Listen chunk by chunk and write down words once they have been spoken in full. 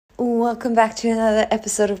Welcome back to another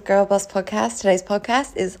episode of Girl Boss Podcast. Today's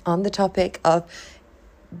podcast is on the topic of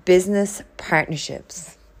business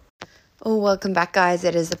partnerships. Welcome back, guys.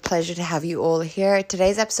 It is a pleasure to have you all here.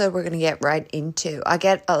 Today's episode we're going to get right into. I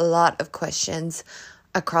get a lot of questions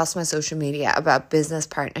across my social media about business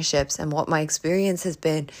partnerships and what my experience has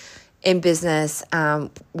been in business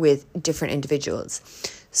with different individuals.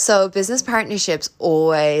 So business partnerships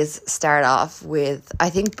always start off with, I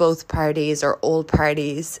think, both parties or all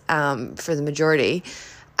parties for the majority,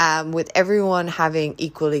 with everyone having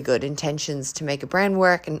equally good intentions to make a brand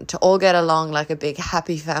work and to all get along like a big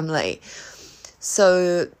happy family.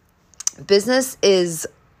 So business is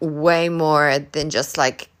way more than just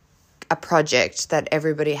like a project that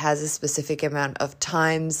everybody has a specific amount of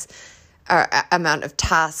times or amount of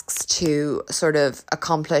tasks to sort of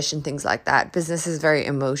accomplish and things like that. Business is very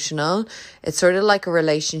emotional. It's sort of like a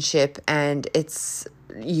relationship, and it's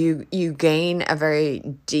you gain a very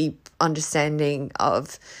deep understanding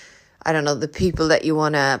of, I don't know, the people that you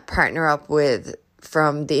want to partner up with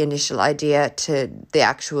from the initial idea to the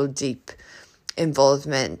actual deep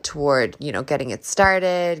involvement toward, getting it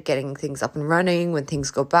started, getting things up and running, when things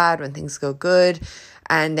go bad, when things go good,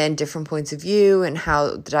 and then different points of view and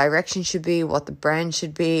how the direction should be, what the brand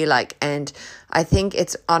should be like. And I think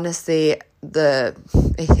it's honestly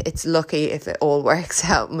it's lucky if it all works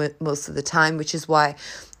out most of the time, which is why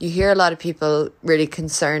you hear a lot of people really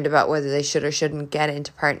concerned about whether they should or shouldn't get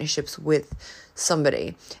into partnerships with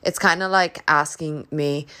somebody. It's kind of like asking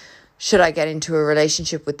me, should I get into a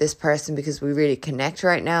relationship with this person because we really connect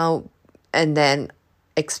right now, and then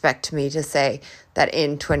expect me to say that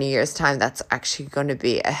in 20 years time that's actually going to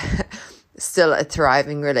be still a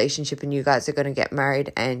thriving relationship and you guys are going to get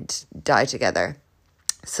married and die together.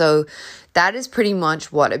 So that is pretty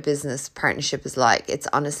much what a business partnership is like. It's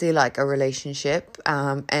honestly like a relationship,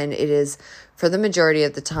 and it is, for the majority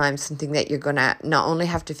of the time, something that you're going to not only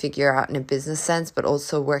have to figure out in a business sense, but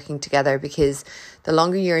also working together, because the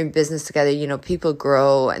longer you're in business together, people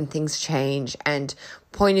grow and things change, and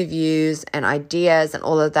point of views and ideas and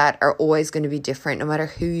all of that are always going to be different no matter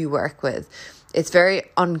who you work with. It's very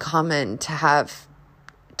uncommon to have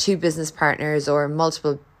two business partners or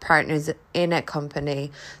multiple partners in a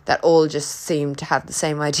company that all just seem to have the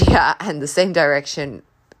same idea and the same direction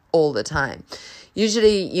all the time.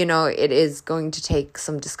 Usually, it is going to take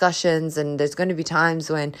some discussions, and there's going to be times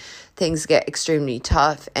when things get extremely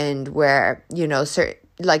tough and where, certain,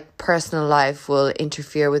 like, personal life will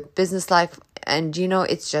interfere with business life. And,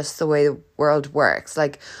 it's just the way the world works.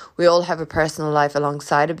 Like, we all have a personal life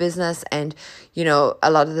alongside a business, and,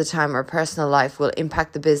 a lot of the time our personal life will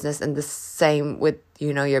impact the business, and the same with,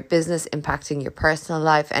 your business impacting your personal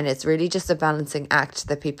life. And it's really just a balancing act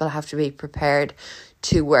that people have to be prepared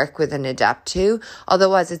to work with and adapt to.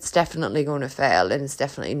 Otherwise, it's definitely going to fail and it's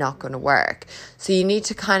definitely not going to work. So you need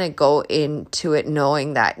to kind of go into it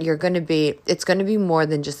knowing that it's going to be more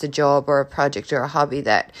than just a job or a project or a hobby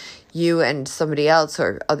that you and somebody else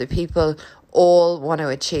or other people all want to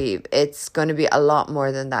achieve. It's going to be a lot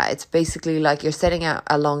more than that. It's basically like you're setting out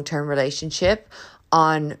a long-term relationship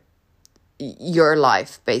on your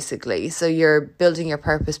life, basically. So you're building your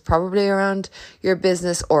purpose probably around your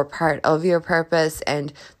business or part of your purpose,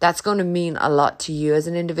 and that's going to mean a lot to you as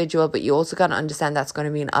an individual, but you also got to understand that's going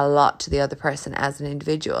to mean a lot to the other person as an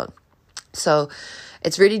individual. So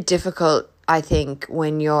it's really difficult, I think,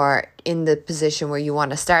 when you're in the position where you want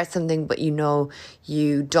to start something, but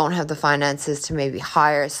you don't have the finances to maybe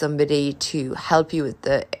hire somebody to help you with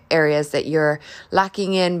the areas that you're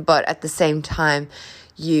lacking in, but at the same time,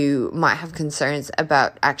 you might have concerns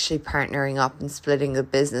about actually partnering up and splitting the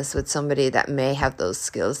business with somebody that may have those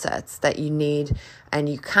skill sets that you need and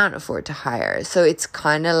you can't afford to hire. So it's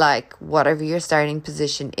kind of like whatever your starting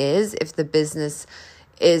position is, if the business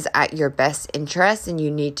is at your best interest and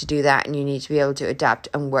you need to do that and you need to be able to adapt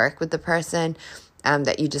and work with the person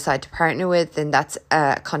that you decide to partner with, then that's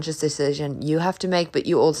a conscious decision you have to make. But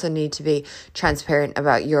you also need to be transparent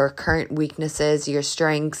about your current weaknesses, your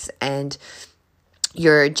strengths, and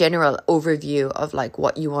your general overview of like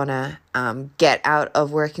what you want to get out of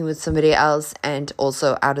working with somebody else and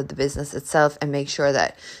also out of the business itself, and make sure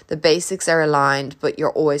that the basics are aligned, but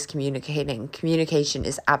you're always communicating. Communication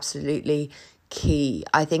is absolutely key.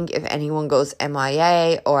 I think if anyone goes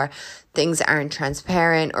MIA, or things aren't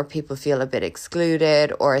transparent, or people feel a bit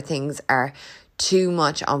excluded, or things are too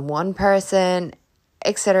much on one person,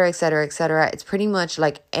 etc., etc., etc., it's pretty much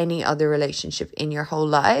like any other relationship in your whole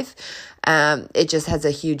life. It just has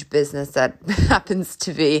a huge business that happens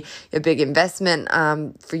to be a big investment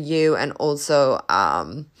for you, and also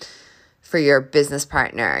for your business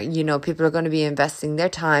partner. You know, people are going to be investing their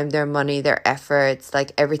time, their money, their efforts,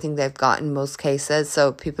 like everything they've got in most cases.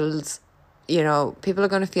 So people are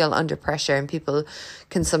going to feel under pressure, and people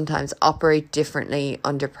can sometimes operate differently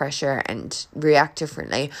under pressure and react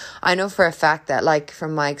differently. I know for a fact that, like,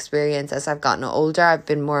 from my experience, as I've gotten older, I've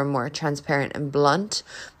been more and more transparent and blunt,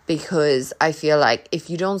 because I feel like if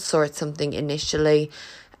you don't sort something initially,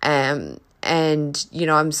 and, you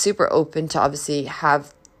know, I'm super open to obviously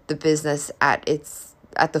have the business at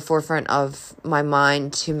the forefront of my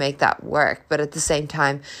mind to make that work. But at the same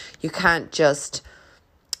time, you can't just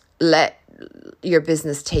let your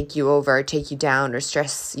business take you over, take you down, or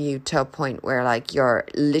stress you to a point where, like, you're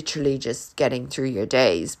literally just getting through your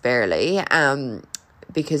days barely,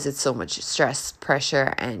 because it's so much stress,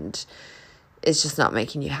 pressure, and it's just not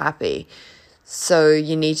making you happy. So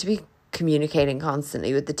you need to be communicating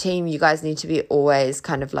constantly with the team. You guys need to be always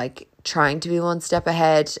kind of like trying to be one step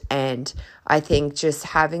ahead. And I think just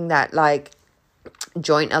having that like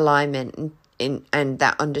joint alignment and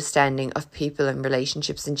that understanding of people and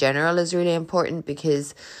relationships in general is really important,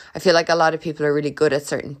 because I feel like a lot of people are really good at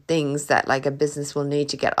certain things that like a business will need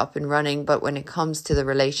to get up and running. But when it comes to the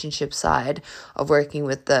relationship side of working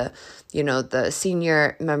with the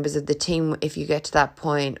senior members of the team, if you get to that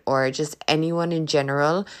point, or just anyone in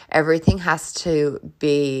general, everything has to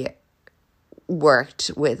be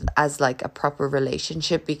worked with as like a proper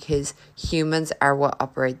relationship, because humans are what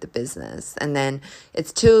operate the business. And then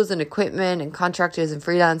it's tools and equipment and contractors and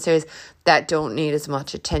freelancers that don't need as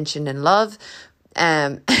much attention and love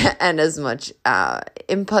and as much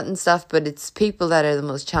input and stuff, but it's people that are the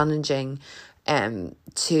most challenging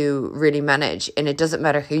to really manage. And it doesn't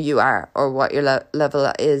matter who you are or what your level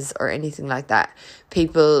is or anything like that.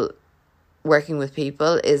 Working with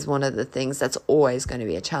people is one of the things that's always going to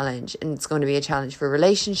be a challenge, and it's going to be a challenge for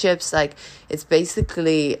relationships. Like, it's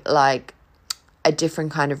basically like a different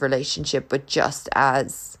kind of relationship, but just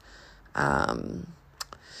as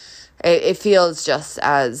it feels just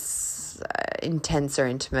as intense or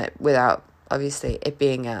intimate, without obviously it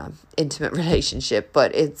being a intimate relationship.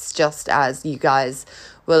 But it's just as you guys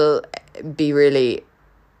will be really,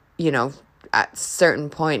 at certain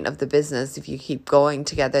point of the business, if you keep going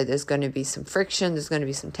together, there's going to be some friction, there's going to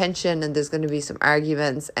be some tension, and there's going to be some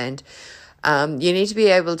arguments, and you need to be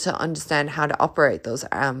able to understand how to operate those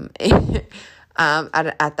at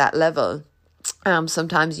that level.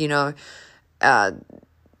 Sometimes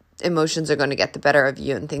emotions are going to get the better of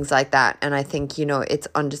you and things like that, and I think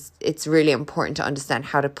it's really important to understand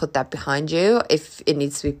how to put that behind you if it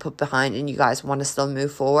needs to be put behind and you guys want to still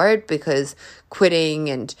move forward. Because quitting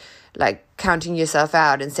and like counting yourself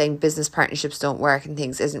out and saying business partnerships don't work and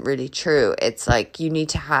things isn't really true. It's like you need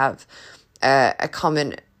to have a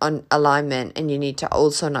common alignment, and you need to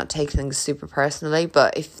also not take things super personally.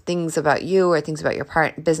 But if things about you or things about your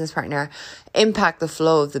business partner impact the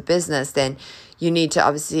flow of the business, then you need to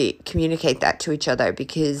obviously communicate that to each other,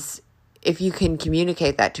 because if you can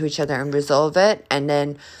communicate that to each other and resolve it, and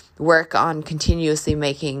then work on continuously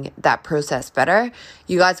making that process better,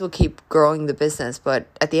 you guys will keep growing the business. But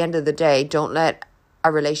at the end of the day, don't let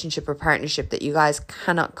a relationship or partnership that you guys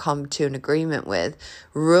cannot come to an agreement with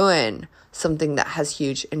ruin something that has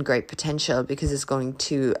huge and great potential, because it's going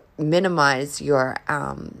to minimize your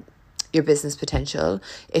business potential,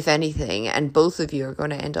 if anything, and both of you are going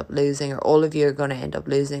to end up losing, or all of you are going to end up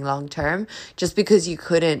losing long term, just because you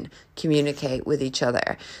couldn't communicate with each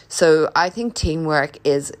other. So I think teamwork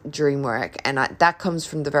is dream work, and that comes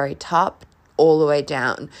from the very top all the way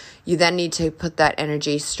down. You then need to put that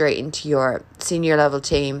energy straight into your senior level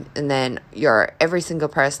team, and then every single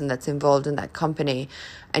person that's involved in that company,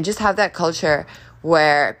 and just have that culture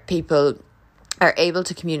where people are able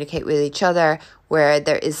to communicate with each other, where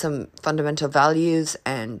there is some fundamental values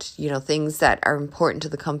and, things that are important to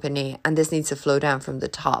the company. And this needs to flow down from the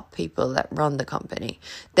top people that run the company.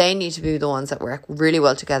 They need to be the ones that work really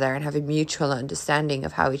well together and have a mutual understanding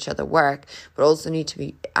of how each other work, but also need to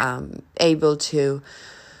be able to,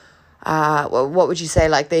 what would you say?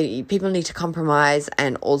 Like people need to compromise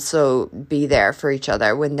and also be there for each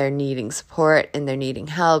other when they're needing support and they're needing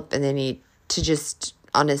help, and they need to just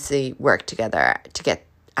honestly work together to get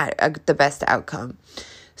the best outcome.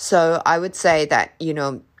 So I would say that,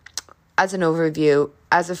 as an overview,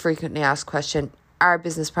 as a frequently asked question, are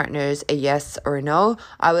business partners a yes or a no?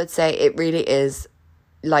 I would say it really is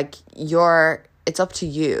like it's up to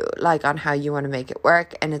you, like on how you want to make it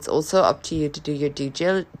work. And it's also up to you to do your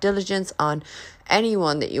due diligence on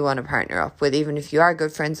anyone that you want to partner up with, even if you are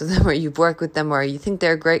good friends with them, or you've worked with them, or you think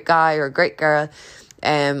they're a great guy or a great girl,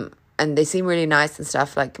 and they seem really nice and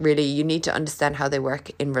stuff. Like, really, you need to understand how they work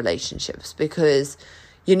in relationships, because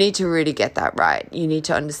you need to really get that right. You need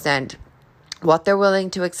to understand what they're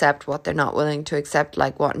willing to accept, what they're not willing to accept,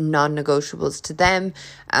 like what non-negotiables to them.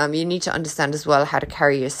 You need to understand as well how to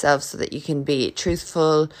carry yourself so that you can be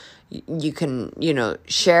truthful. You can,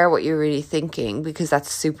 share what you're really thinking, because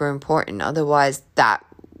that's super important. Otherwise, that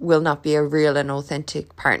will not be a real and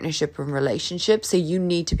authentic partnership and relationship. So you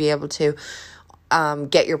need to be able to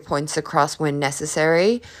get your points across when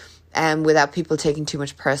necessary, and without people taking too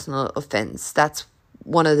much personal offense. That's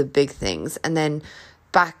one of the big things. And then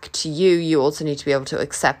back to you, you also need to be able to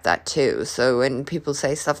accept that too. So when people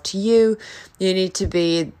say stuff to you, you need to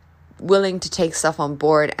be willing to take stuff on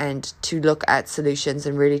board and to look at solutions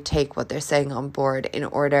and really take what they're saying on board in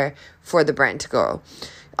order for the brand to grow.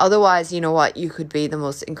 Otherwise, you know what, you could be the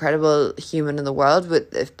most incredible human in the world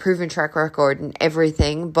with a proven track record and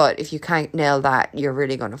everything, but if you can't nail that,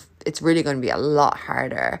 it's really going to be a lot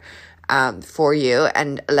harder for you,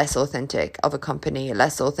 and less authentic of a company,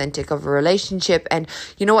 less authentic of a relationship. And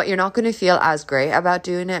you know what, you're not going to feel as great about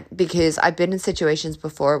doing it, because I've been in situations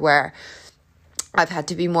before where I've had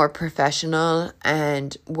to be more professional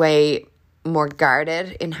and way more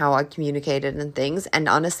guarded in how I communicated and things. And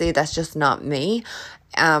honestly, that's just not me.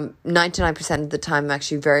 99% of the time, I'm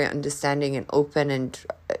actually very understanding and open and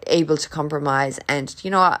able to compromise, and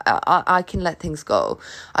I can let things go.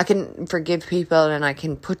 I can forgive people and I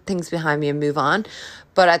can put things behind me and move on.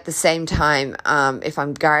 But at the same time, if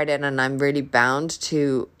I'm guarded and I'm really bound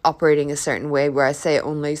to operating a certain way where I say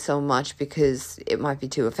only so much because it might be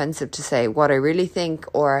too offensive to say what I really think,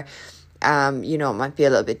 or it might be a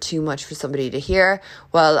little bit too much for somebody to hear,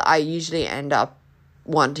 well, I usually end up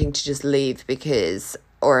wanting to just leave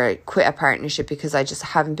or quit a partnership because I just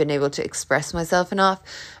haven't been able to express myself enough.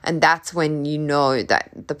 And that's when you know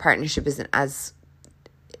that the partnership isn't as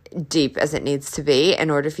deep as it needs to be in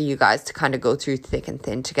order for you guys to kind of go through thick and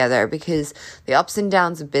thin together, because the ups and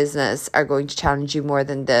downs of business are going to challenge you more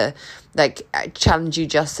than challenge you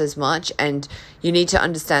just as much. And you need to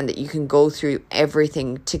understand that you can go through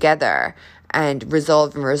everything together and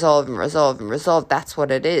resolve. That's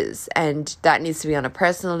what it is. And that needs to be on a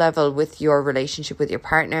personal level with your relationship with your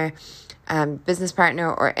partner, business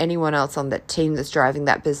partner, or anyone else on that team that's driving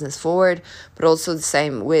that business forward. But also the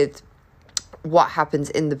same with what happens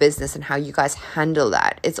in the business and how you guys handle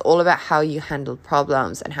that. It's all about how you handle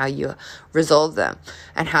problems and how you resolve them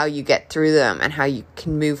and how you get through them and how you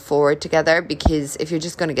can move forward together. Because if you're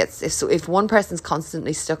just going to if one person's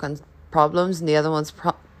constantly stuck on problems and the other one's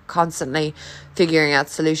constantly figuring out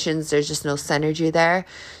solutions, there's just no synergy there.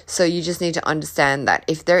 So you just need to understand that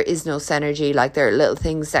if there is no synergy, there are little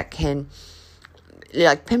things that can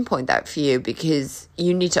pinpoint that for you, because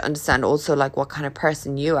you need to understand also what kind of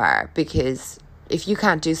person you are. Because if you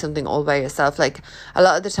can't do something all by yourself, a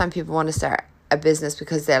lot of the time people want to start a business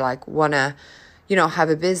because they want to have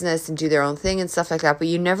a business and do their own thing and stuff like that, but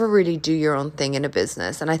you never really do your own thing in a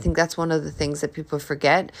business. And I think that's one of the things that people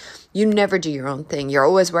forget. You never do your own thing. You're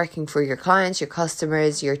always working for your clients, your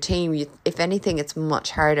customers, your team. If anything, it's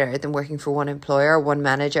much harder than working for one employer or one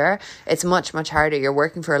manager. It's much, much harder. You're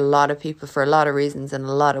working for a lot of people for a lot of reasons in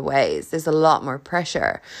a lot of ways. There's a lot more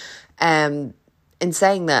pressure. In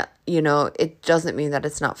saying that, it doesn't mean that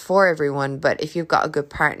it's not for everyone, but if you've got a good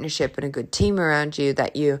partnership and a good team around you,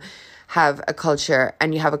 that you have a culture,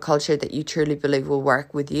 and you have a culture that you truly believe will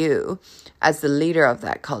work with you as the leader of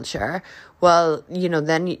that culture, well,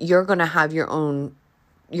 then you're going to have your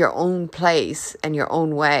own place and your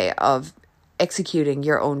own way of executing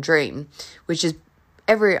your own dream, which is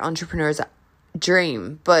every entrepreneur's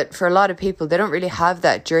dream. But for a lot of people, they don't really have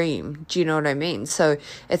that dream. Do you know what I mean? So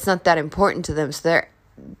it's not that important to them. So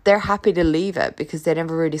they're happy to leave it because they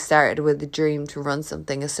never really started with the dream to run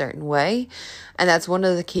something a certain way. And that's one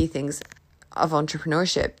of the key things of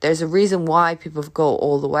entrepreneurship. There's a reason why people go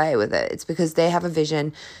all the way with it. It's because they have a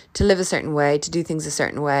vision to live a certain way, to do things a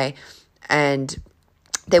certain way, and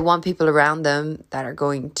they want people around them that are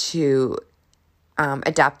going to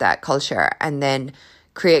adapt that culture and then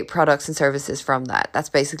create products and services from that. That's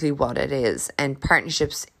basically what it is. And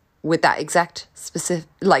partnerships with that exact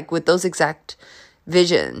specific, with those exact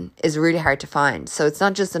vision is really hard to find. So it's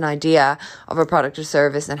not just an idea of a product or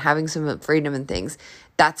service and having some freedom and things.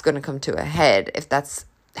 That's going to come to a head if that's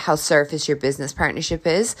how surface your business partnership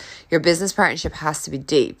is. Your business partnership has to be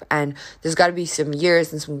deep, and there's got to be some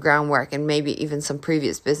years and some groundwork, and maybe even some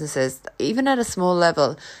previous businesses, even at a small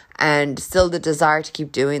level, and still the desire to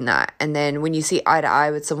keep doing that. And then when you see eye to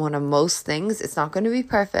eye with someone on most things, it's not going to be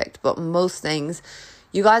perfect, but most things,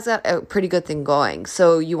 you guys got a pretty good thing going.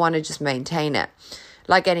 So you want to just maintain it.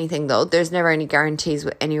 like anything though, there's never any guarantees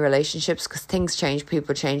with any relationships, because things change,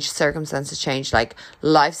 people change, circumstances change, like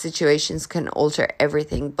life situations can alter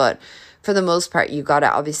everything. But for the most part, you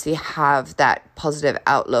gotta obviously have that positive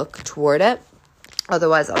outlook toward it.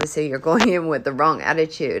 Otherwise, obviously, you're going in with the wrong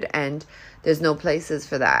attitude, and there's no places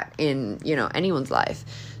for that in, anyone's life.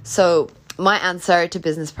 So my answer to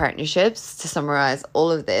business partnerships, to summarize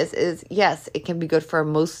all of this, is yes, it can be good for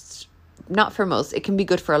most. Not for most, it can be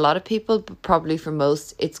good for a lot of people, but probably for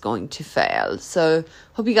most, it's going to fail. So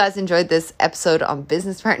hope you guys enjoyed this episode on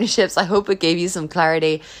business partnerships. I hope it gave you some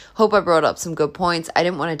clarity. Hope I brought up some good points. I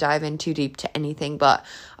didn't want to dive in too deep to anything, but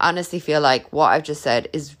I honestly feel like what I've just said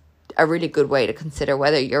is a really good way to consider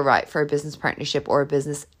whether you're right for a business partnership or a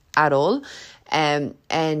business at all. And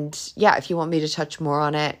yeah, if you want me to touch more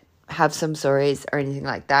on it, have some stories or anything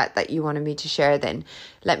like that you wanted me to share, then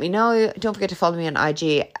let me know. Don't forget to follow me on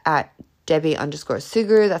IG at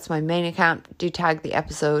Debbie_Sugur. That's my main account. Do tag the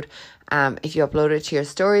episode. If you upload it to your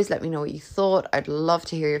stories, let me know what you thought. I'd love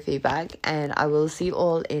to hear your feedback, and I will see you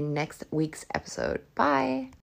all in next week's episode. Bye.